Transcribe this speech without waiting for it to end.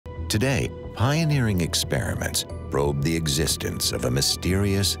Today, pioneering experiments probe the existence of a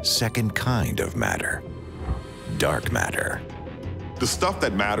mysterious second kind of matter, dark matter. The stuff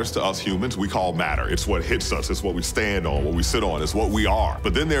that matters to us humans, we call matter. It's what hits us, it's what we stand on, what we sit on, it's what we are.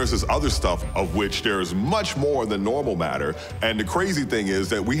 But then there's this other stuff of which there's much more than normal matter, and the crazy thing is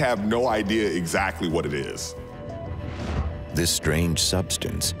that we have no idea exactly what it is. This strange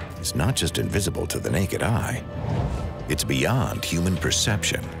substance is not just invisible to the naked eye, it's beyond human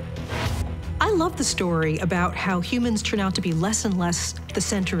perception. I love the story about how humans turn out to be less and less the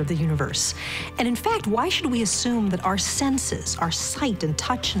center of the universe. And in fact, why should we assume that our senses, our sight and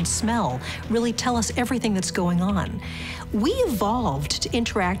touch and smell, really tell us everything that's going on? We evolved to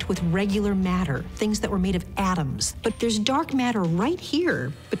interact with regular matter, things that were made of atoms. But there's dark matter right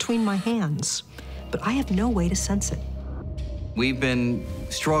here between my hands. But I have no way to sense it. We've been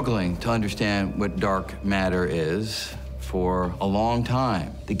struggling to understand what dark matter is for a long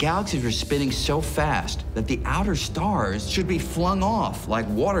time. The galaxies are spinning so fast that the outer stars should be flung off like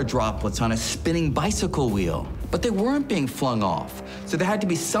water droplets on a spinning bicycle wheel. But they weren't being flung off, so there had to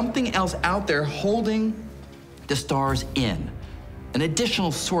be something else out there holding the stars in, an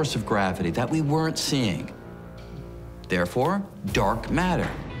additional source of gravity that we weren't seeing. Therefore, dark matter.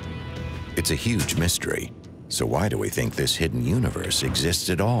 It's a huge mystery, so why do we think this hidden universe exists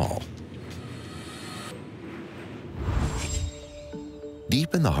at all?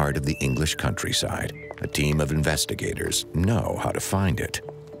 Deep in the heart of the English countryside, a team of investigators know how to find it.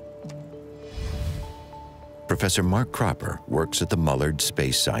 Professor Mark Cropper works at the Mullard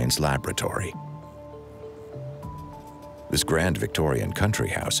Space Science Laboratory. This grand Victorian country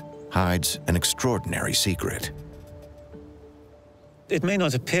house hides an extraordinary secret. It may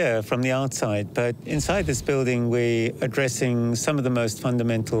not appear from the outside, but inside this building, we're addressing some of the most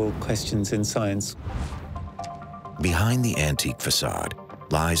fundamental questions in science. Behind the antique facade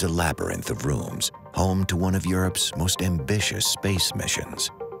lies a labyrinth of rooms, home to one of Europe's most ambitious space missions.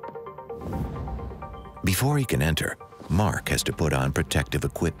 Before he can enter, Mark has to put on protective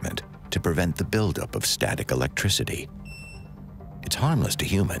equipment to prevent the buildup of static electricity. It's harmless to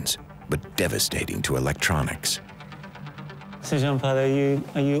humans, but devastating to electronics. So Jean-Paul, are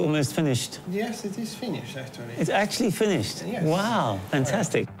you almost finished? Yes, it is finished, actually. It's actually finished? Yes. Wow,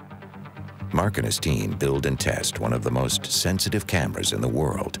 fantastic. Mark and his team build and test one of the most sensitive cameras in the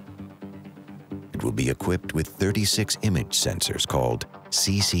world. It will be equipped with 36 image sensors called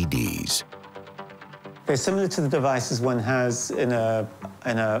CCDs. They're similar to the devices one has in a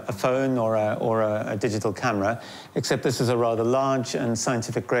phone or a digital camera, except this is a rather large and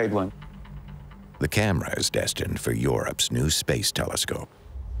scientific-grade one. The camera is destined for Europe's new space telescope,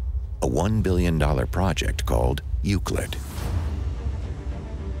 a $1 billion project called Euclid.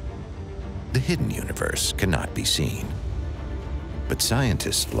 The hidden universe cannot be seen. But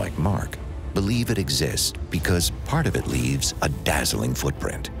scientists like Mark believe it exists because part of it leaves a dazzling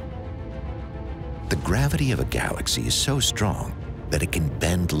footprint. The gravity of a galaxy is so strong that it can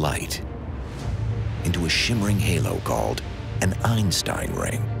bend light into a shimmering halo called an Einstein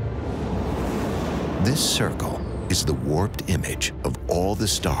ring. This circle is the warped image of all the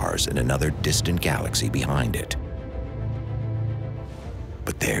stars in another distant galaxy behind it.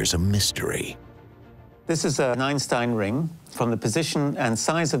 But there's a mystery. This is an Einstein ring. From the position and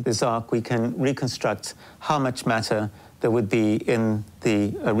size of this arc, we can reconstruct how much matter there would be in the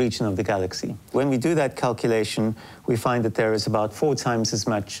region of the galaxy. When we do that calculation, we find that there is about 4 times as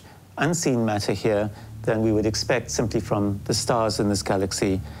much unseen matter here than we would expect simply from the stars in this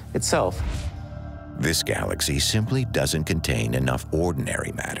galaxy itself. This galaxy simply doesn't contain enough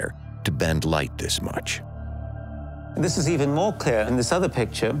ordinary matter to bend light this much. This is even more clear in this other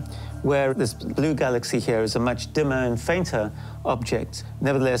picture, where this blue galaxy here is a much dimmer and fainter object.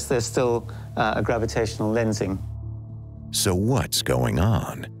 Nevertheless, there's still a gravitational lensing. So what's going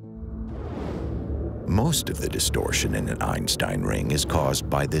on? Most of the distortion in an Einstein ring is caused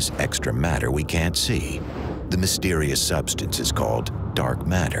by this extra matter we can't see. The mysterious substance is called dark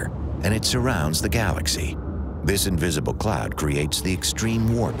matter, and it surrounds the galaxy. This invisible cloud creates the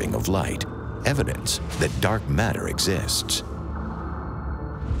extreme warping of light, evidence that dark matter exists.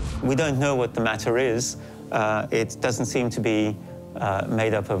 We don't know what the matter is. It doesn't seem to be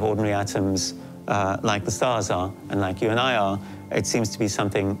made up of ordinary atoms like the stars are and like you and I are. It seems to be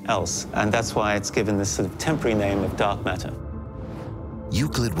something else, and that's why it's given this sort of temporary name of dark matter.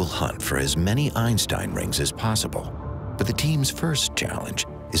 Euclid will hunt for as many Einstein rings as possible, but the team's first challenge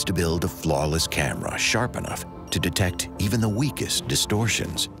is to build a flawless camera sharp enough to detect even the weakest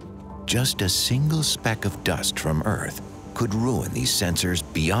distortions. Just a single speck of dust from Earth could ruin these sensors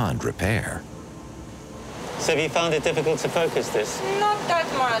beyond repair. So have you found it difficult to focus this? Not that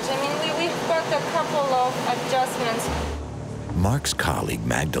much. I mean, we've got a couple of adjustments. Mark's colleague,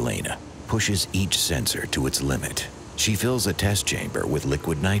 Magdalena, pushes each sensor to its limit. She fills a test chamber with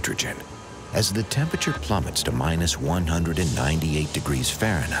liquid nitrogen. As the temperature plummets to minus 198 degrees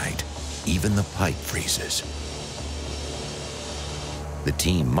Fahrenheit, even the pipe freezes. The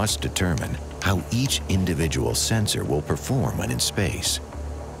team must determine how each individual sensor will perform when in space.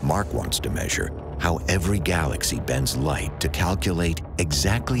 Mark wants to measure how every galaxy bends light to calculate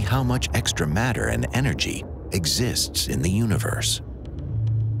exactly how much extra matter and energy exists in the universe.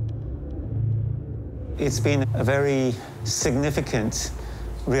 It's been a very significant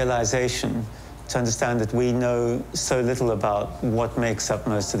realization to understand that we know so little about what makes up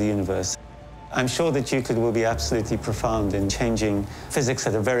most of the universe. I'm sure that Euclid will be absolutely profound in changing physics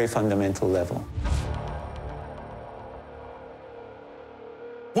at a very fundamental level.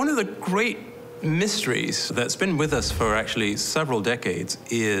 One of the great mysteries that's been with us for actually several decades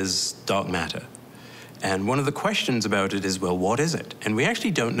is dark matter. And one of the questions about it is, well, what is it? And we actually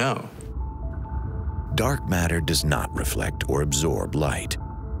don't know. Dark matter does not reflect or absorb light.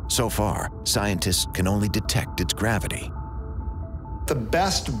 So far, scientists can only detect its gravity. The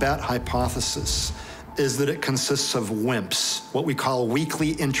best bet hypothesis is that it consists of WIMPs, what we call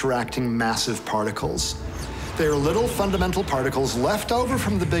weakly interacting massive particles. They are little fundamental particles left over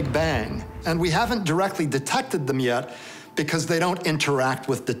from the Big Bang, and we haven't directly detected them yet because they don't interact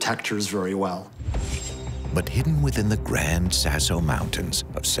with detectors very well. But hidden within the Grand Sasso Mountains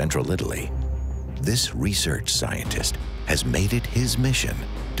of central Italy, this research scientist has made it his mission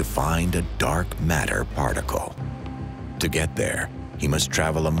to find a dark matter particle. To get there, he must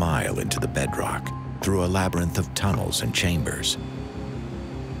travel a mile into the bedrock through a labyrinth of tunnels and chambers.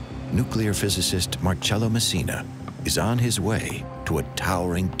 Nuclear physicist Marcello Messina is on his way to a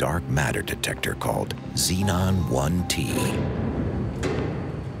towering dark matter detector called Xenon 1T.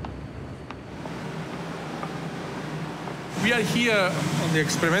 We are here on the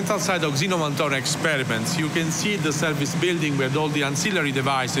experimental side of Xenon 1T experiments. You can see the service building with all the ancillary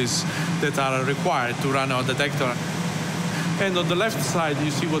devices that are required to run our detector. And on the left side,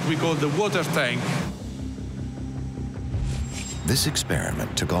 you see what we call the water tank. This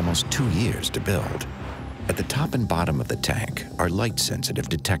experiment took almost 2 years to build. At the top and bottom of the tank are light-sensitive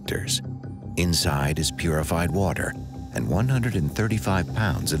detectors. Inside is purified water and 135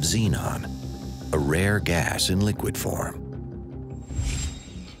 pounds of xenon, a rare gas in liquid form.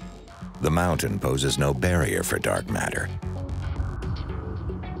 The mountain poses no barrier for dark matter.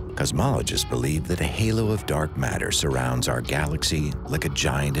 Cosmologists believe that a halo of dark matter surrounds our galaxy like a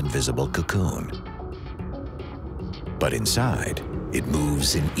giant invisible cocoon. But inside, it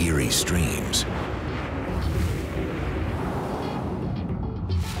moves in eerie streams.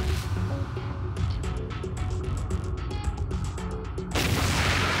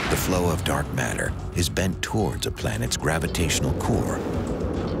 The flow of dark matter is bent towards a planet's gravitational core,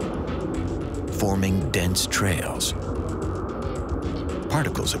 forming dense trails.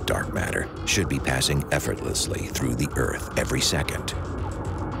 Particles of dark matter should be passing effortlessly through the Earth every second.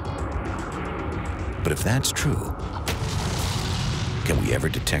 But if that's true, can we ever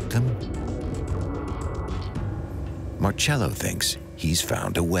detect them? Marcello thinks he's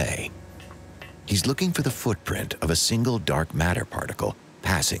found a way. He's looking for the footprint of a single dark matter particle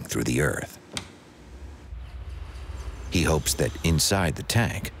passing through the Earth. He hopes that inside the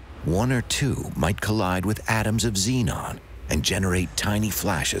tank, one or two might collide with atoms of xenon and generate tiny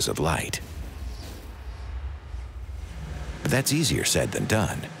flashes of light. But that's easier said than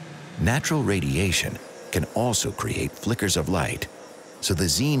done. Natural radiation can also create flickers of light, so the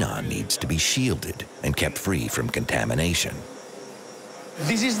xenon needs to be shielded and kept free from contamination.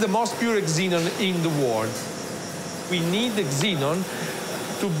 This is the most pure xenon in the world. We need the xenon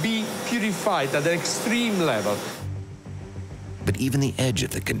to be purified at an extreme level. But even the edge of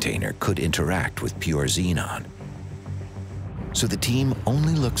the container could interact with pure xenon. So the team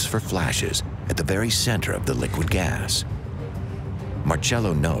only looks for flashes at the very center of the liquid gas.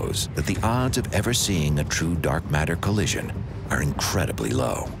 Marcello knows that the odds of ever seeing a true dark matter collision are incredibly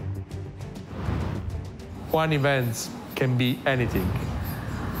low. One event can be anything.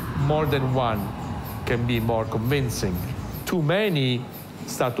 More than one can be more convincing. Too many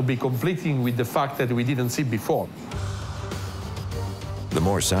start to be conflicting with the fact that we didn't see before. The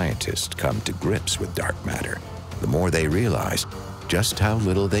more scientists come to grips with dark matter, the more they realize just how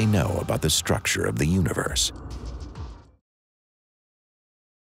little they know about the structure of the universe.